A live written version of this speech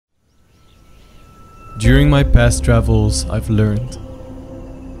During my past travels, I've learned,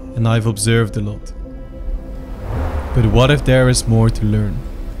 and I've observed a lot. But what if there is more to learn?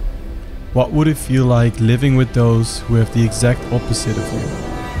 What would it feel like living with those who have the exact opposite of you?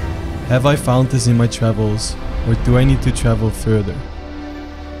 Have I found this in my travels, or do I need to travel further?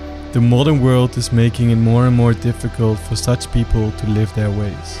 The modern world is making it more and more difficult for such people to live their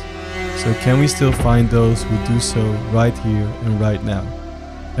ways. So can we still find those who do so right here and right now?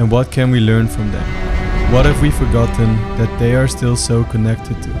 And what can we learn from them? What have we forgotten that they are still so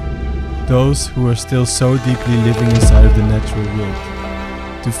connected to? Those who are still so deeply living inside of the natural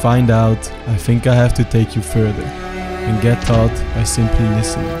world. To find out, I think I have to take you further and get taught by simply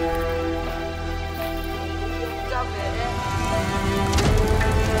listening.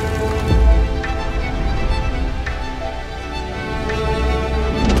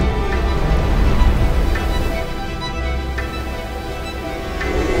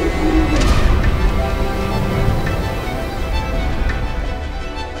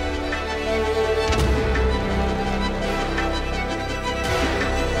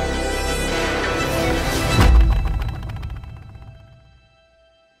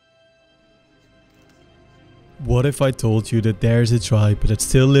 What if I told you that there's a tribe that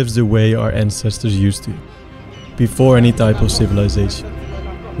still lives the way our ancestors used to, before any type of civilization?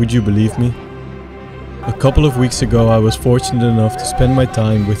 Would you believe me? A couple of weeks ago I was fortunate enough to spend my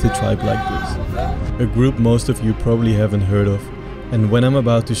time with a tribe like this. A group most of you probably haven't heard of, and when I'm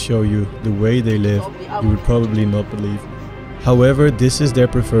about to show you the way they live, you would probably not believe me. However, this is their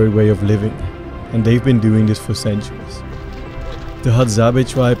preferred way of living, and they've been doing this for centuries. The Hadzabe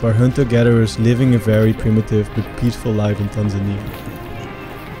tribe are hunter-gatherers living a very primitive but peaceful life in Tanzania.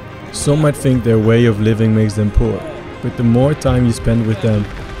 Some might think their way of living makes them poor, but the more time you spend with them,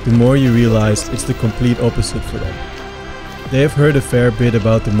 the more you realize it's the complete opposite for them. They have heard a fair bit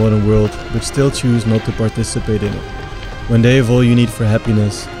about the modern world, but still choose not to participate in it. When they have all you need for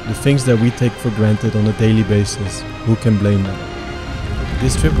happiness, the things that we take for granted on a daily basis, who can blame them?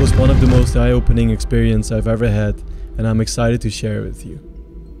 This trip was one of the most eye-opening experiences I've ever had, and I'm excited to share it with you.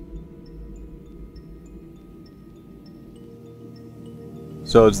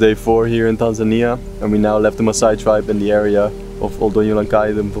 So it's day 4 here in Tanzania, and we now left the Maasai tribe in the area of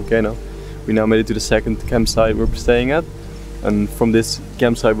Oldonyolankai, the volcano. We now made it to the second campsite we're staying at, and from this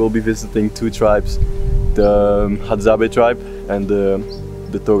campsite we'll be visiting 2 tribes, the Hadzabe tribe and the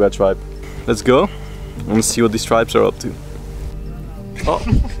Datoga tribe. Let's go and see what these tribes are up to. Oh.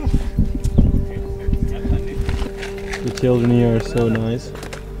 The children here are so nice.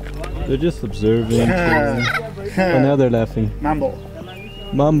 They're just observing. And now they're laughing. Mambo.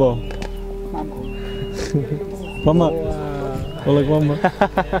 Mambo. Mambo. Mama. Oh, like mama.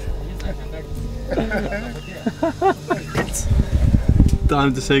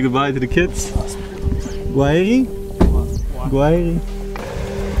 Time to say goodbye to the kids. Guairi. Guairi.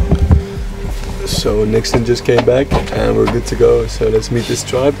 So Nixon just came back and we're good to go. So let's meet this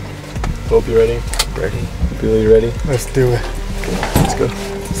tribe. Hope you're ready. Ready. Are you ready? Let's do it. Okay, let's go.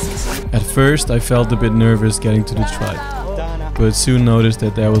 At first I felt a bit nervous getting to the tribe, but soon noticed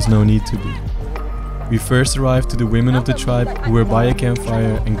that there was no need to be. We first arrived to the women of the tribe who were by a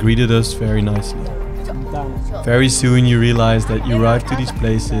campfire and greeted us very nicely. Very soon you realize that you arrive to these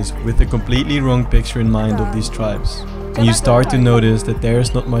places with a completely wrong picture in mind of these tribes, and you start to notice that there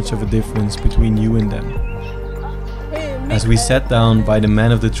is not much of a difference between you and them. As we sat down by the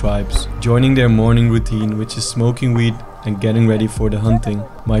men of the tribes, joining their morning routine, which is smoking weed and getting ready for the hunting,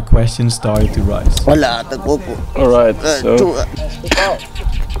 my questions started to rise. Alright, so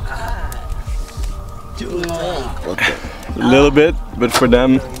a little bit, but for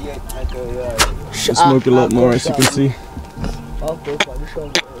them they smoke a lot more, as you can see.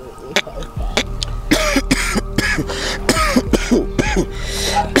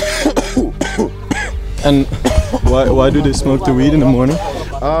 And why do they smoke the weed in the morning?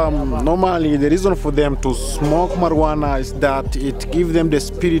 Normally the reason for them to smoke marijuana is that it gives them the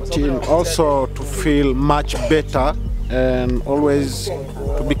spirit and also to feel much better and always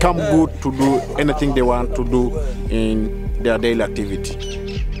to become good to do anything they want to do in their daily activity.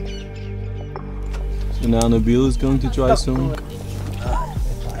 So now Nabil is going to try some.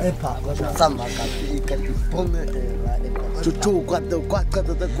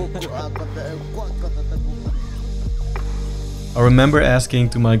 I remember asking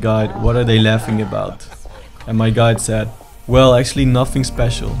to my guide, what are they laughing about? And my guide said, well, actually nothing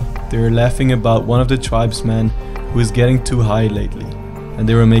special. They were laughing about one of the tribesmen who is getting too high lately, and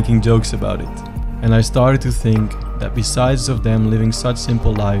they were making jokes about it. And I started to think that besides of them living such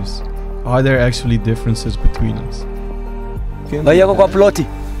simple lives, are there actually differences between us?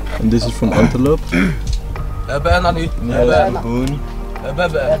 And this is from antelope. And he has a baboon.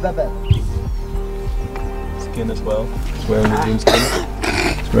 Skin as well. He's wearing the baboon skin.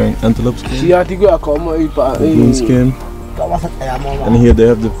 He's wearing antelope skin. Baboon skin. And here they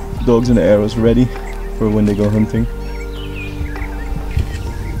have the dogs and the arrows ready for when they go hunting.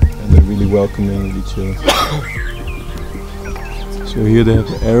 And they're really welcoming, really chill. So here they have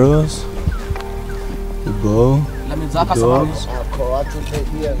the arrows, the bow, the dogs,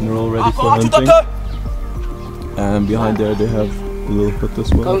 and they're all ready for hunting. And behind there they have a little hut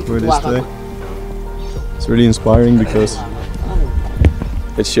as well where they stay. It's really inspiring because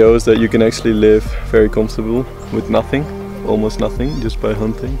it shows that you can actually live very comfortable with nothing, almost nothing, just by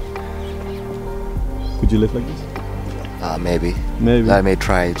hunting. Could you live like this? Maybe. Maybe. I may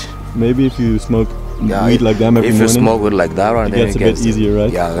try it. Maybe if you smoke weed like them every morning. If you smoke weed like that, it gets a bit easier,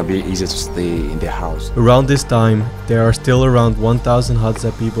 right? Yeah, it'll be easier to stay in the house. Around this time, there are still around 1,000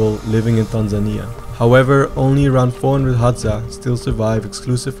 Hadza people living in Tanzania. However, only around 400 Hadza still survive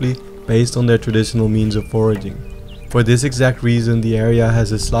exclusively based on their traditional means of foraging. For this exact reason, the area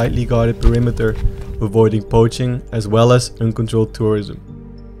has a slightly guarded perimeter, avoiding poaching as well as uncontrolled tourism.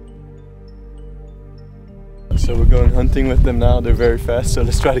 So we're going hunting with them now. They're very fast, so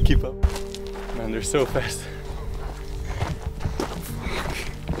let's try to keep up. Man, they're so fast.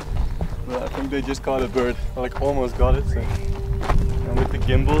 Well, I think they just caught a bird. Like almost got it. So. And with the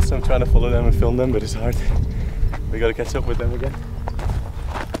gimbals, I'm trying to follow them and film them, but it's hard. We gotta catch up with them again.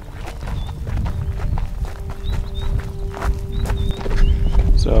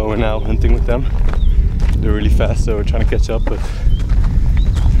 So we're now hunting with them. They're really fast, so we're trying to catch up, but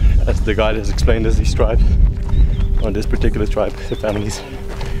as the guide has explained us, these tribes, or this particular tribe, the families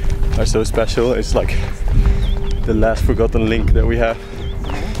are so special. It's like the last forgotten link that we have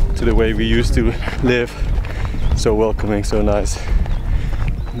to the way we used to live. So welcoming, so nice.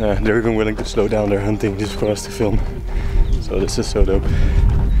 They're even willing to slow down their hunting just for us to film. So this is so dope.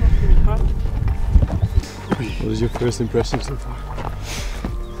 What was your first impression so far?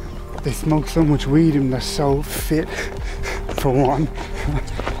 They smoke so much weed and they're so fit, for one.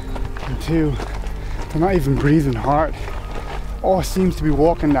 And two, they're not even breathing hard. All seems to be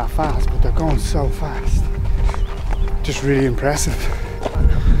walking that fast, but they're going so fast. Just really impressive.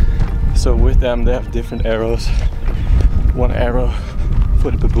 So with them, they have different arrows. One arrow for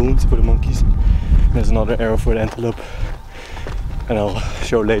the baboons, for the monkeys. And there's another arrow for the antelope. And I'll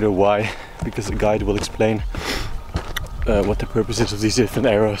show later why, because the guide will explain what the purpose is of these different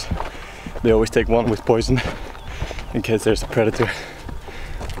arrows. They always take one with poison in case there's a predator,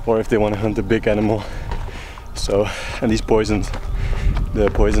 or if they want to hunt a big animal. So, and these the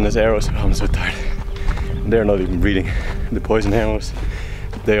poisonous arrows, oh, I'm so tired. They're not even breathing. The poison arrows,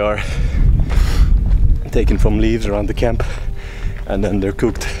 they are taken from leaves around the camp, and then they're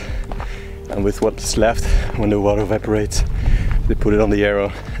cooked. And with what's left, when the water evaporates, they put it on the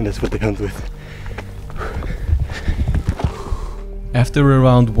arrow, and that's what they hunt with. After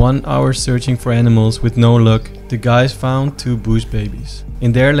around 1 hour searching for animals with no luck, the guys found 2 bush babies.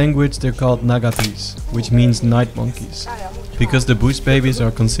 In their language they're called nagatis, which means night monkeys, because the bush babies are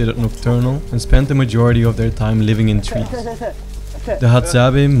considered nocturnal and spend the majority of their time living in trees. The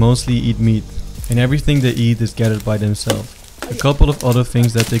Hadzabe mostly eat meat, and everything they eat is gathered by themselves. A couple of other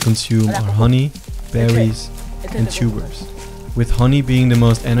things that they consume are honey, berries and tubers, with honey being the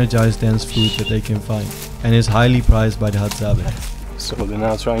most energized dense food that they can find, and is highly prized by the Hadzabe. So they're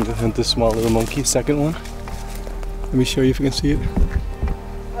now trying to hunt this small little monkey, second one. Let me show you if you can see it.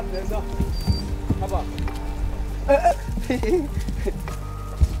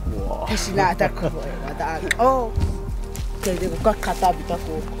 Wow.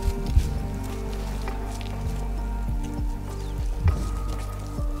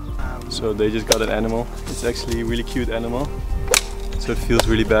 So they just got an animal. It's actually a really cute animal. So it feels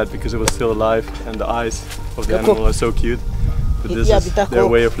really bad because it was still alive and the eyes of the animal are so cute. But this is their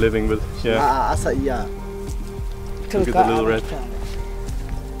way of living, but yeah. Look at the little red.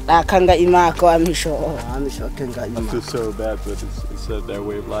 I feel so bad, but it's their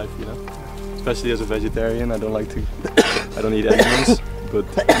way of life, you know. Especially as a vegetarian, I don't eat animals, but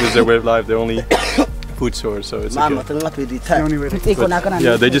this is their way of life. They're only food source, so it's okay. But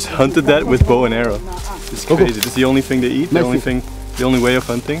yeah, they just hunted that with bow and arrow. It's crazy. It's the only thing they eat, the only way of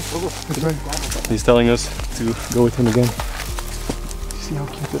hunting. He's telling us to go with him again. See how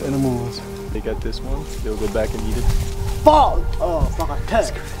cute that animal was. They got this one, they'll go back and eat it.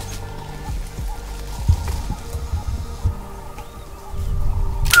 That's great.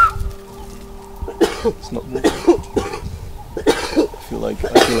 It's not moving. I feel like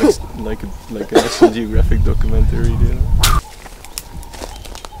a National Geographic documentary, you know?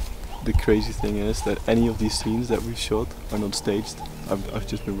 the crazy thing is that any of these scenes that we've shot are not staged. I've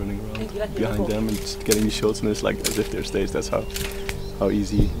just been running around behind them and just getting these shots, and it's like as if they're staged. That's how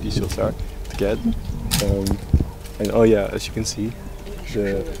easy these shots are to get. And oh yeah, as you can see,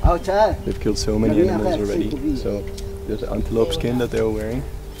 they've killed so many animals already. So there's an antelope skin that they were wearing,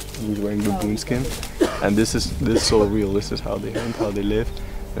 and he's wearing baboon skin. And this is all real. This is how they hunt, how they live.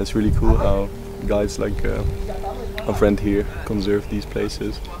 And it's really cool how guys like a friend here conserve these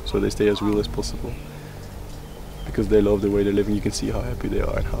places so they stay as real as possible. Because they love the way they're living. You can see how happy they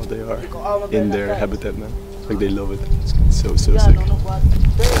are and how they are in their habitat, man. Like they love it. It's so sick.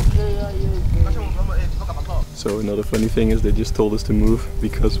 So another funny thing is they just told us to move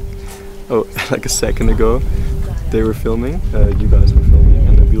because, oh, like a second ago they were filming, you guys were filming,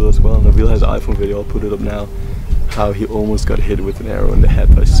 and Nabil as well. And Nabil has an iPhone video, I'll put it up now, how he almost got hit with an arrow in the head,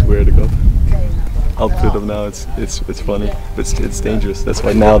 I swear to God. I'll put it up now, it's funny, but it's dangerous. That's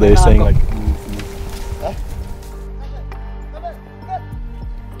why now they're saying like,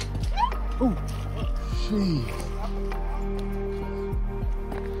 Oh, jeez.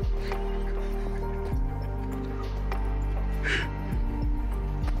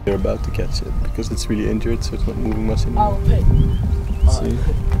 they're about to catch it because it's really injured, so it's not moving much anymore. See?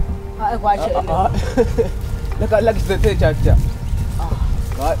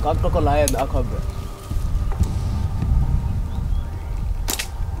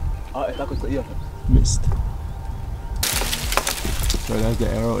 Missed. So it has the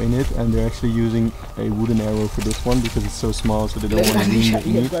arrow in it, and they're actually using a wooden arrow for this one because it's so small, so they don't want to wound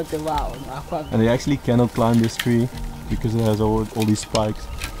the meat. And they actually cannot climb this tree because it has all these spikes.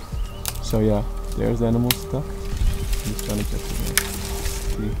 So yeah, there's the animal stuck. I'm just trying to catch it now.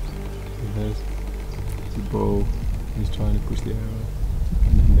 See, there's the bow. He's trying to push the arrow,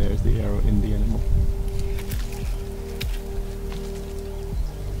 and then there's the arrow in the animal.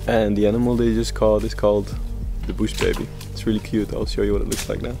 And the animal they just caught is called the bush baby. It's really cute. I'll show you what it looks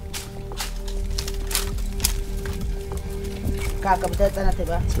like now.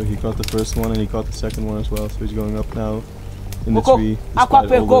 So he caught the first one and he caught the second one as well. So he's going up now in the tree.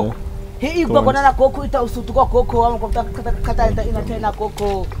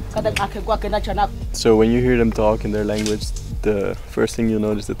 So when you hear them talk in their language, the first thing you'll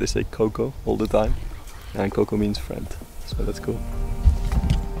notice that they say Coco all the time, and Coco means friend. So that's cool.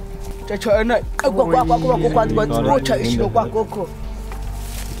 And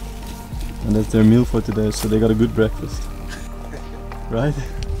that's their meal for today, so they got a good breakfast. Right?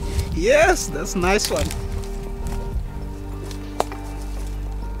 Yes, that's a nice one.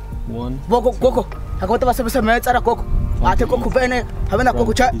 One.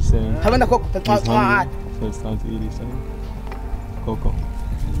 He's saying, so it's time to eat, he's saying. Coco.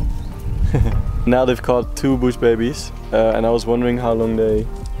 Now they've caught 2 bush babies, and I was wondering how long they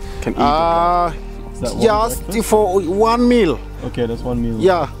can eat. Just for one meal. Okay, that's one meal.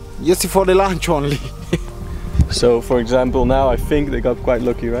 Yeah, just for the lunch only. So, for example, now I think they got quite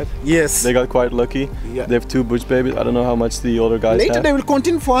lucky, right? Yes. They got quite lucky. Yeah. They have 2 bush babies. I don't know how much the other guys Later have. they will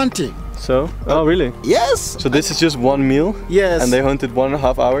continue for hunting. So? Oh, really? Yes. So this is just one meal? Yes. And they hunted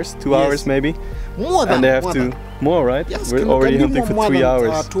 1.5 hours, 2 hours maybe? More than. And they have to more, right? Yes. We're already hunting for 3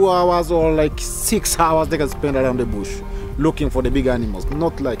 hours. 2 hours or like 6 hours they can spend around the bush looking for the big animals.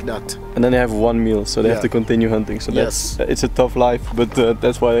 Not like that. And then they have one meal, so they have to continue hunting. So that's it's a tough life, but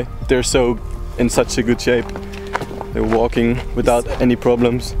that's why they're so in such a good shape. They're walking without any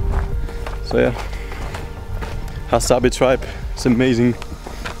problems. So yeah, Hadzabe tribe, it's amazing.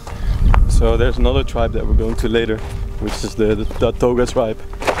 So there's another tribe that we're going to later, which is the Datoga tribe.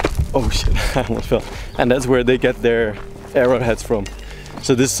 Oh shit, I almost fell. And that's where they get their arrowheads from.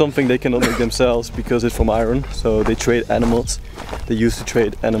 So this is something they cannot make themselves because it's from iron. So they trade animals. They used to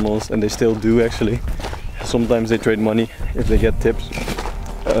trade animals, and they still do actually. Sometimes they trade money if they get tips.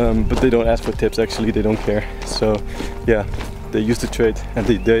 But they don't ask for tips actually, they don't care. So yeah, they used to trade, and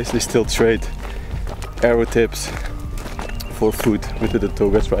they still trade arrow tips for food with the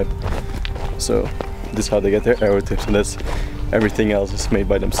Datoga tribe. So this is how they get their arrow tips, and that's everything else is made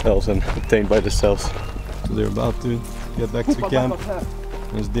by themselves and obtained by themselves. So they're about to get back to camp.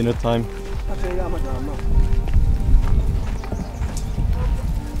 It's dinner time.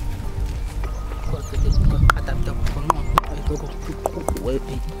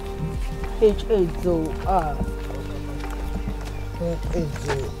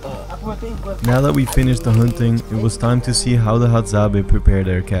 Now that we finished the hunting, it was time to see how the Hadzabe prepare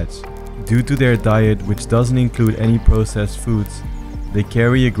their catch. Due to their diet, which doesn't include any processed foods, they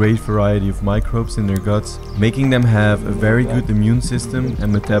carry a great variety of microbes in their guts, making them have a very good immune system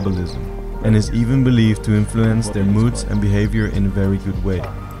and metabolism, and is even believed to influence their moods and behavior in a very good way.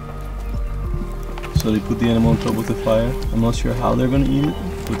 So they put the animal on top of the fire. I'm not sure how they're gonna eat it,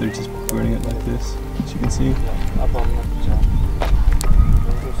 but they're just burning it like this, as you can see.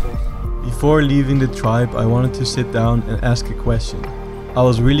 Before leaving the tribe, I wanted to sit down and ask a question. I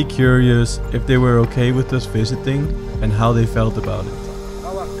was really curious if they were okay with us visiting and how they felt about it.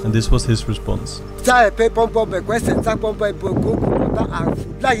 And this was his response. The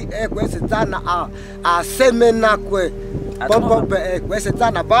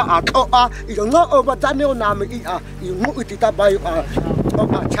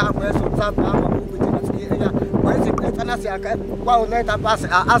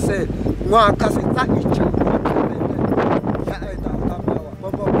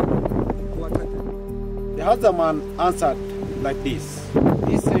Hadza man answered like this.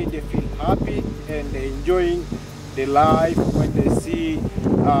 He said they feel happy and they're enjoying the life when they see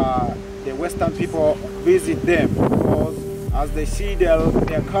the Western people visit them, because as they see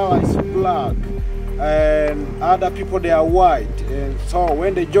their color is black and other people they are white, and so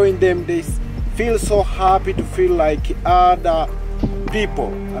when they join them they feel so happy to feel like other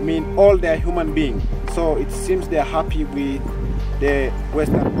people. I mean, all they are human beings, so it seems they are happy with the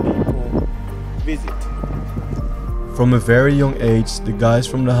Western people visit. From a very young age, the guys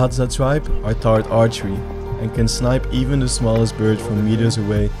from the Hadza tribe are taught archery and can snipe even the smallest bird from meters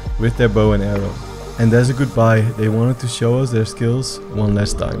away with their bow and arrow. And as a goodbye, they wanted to show us their skills one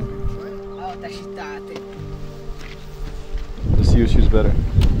last time. Let's see who shoots better.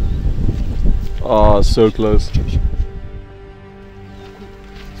 Oh, so close.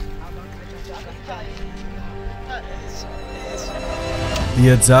 The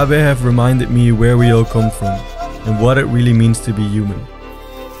Hadzabe have reminded me where we all come from and what it really means to be human.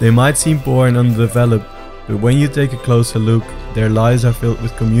 They might seem poor and underdeveloped, but when you take a closer look, their lives are filled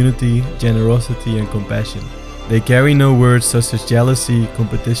with community, generosity and compassion. They carry no words such as jealousy,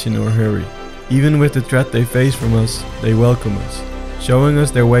 competition or hurry. Even with the threat they face from us, they welcome us, showing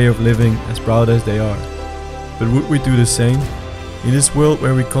us their way of living as proud as they are. But would we do the same? In this world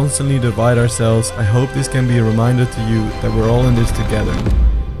where we constantly divide ourselves, I hope this can be a reminder to you that we're all in this together,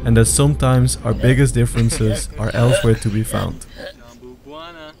 and that sometimes our biggest differences are elsewhere to be found.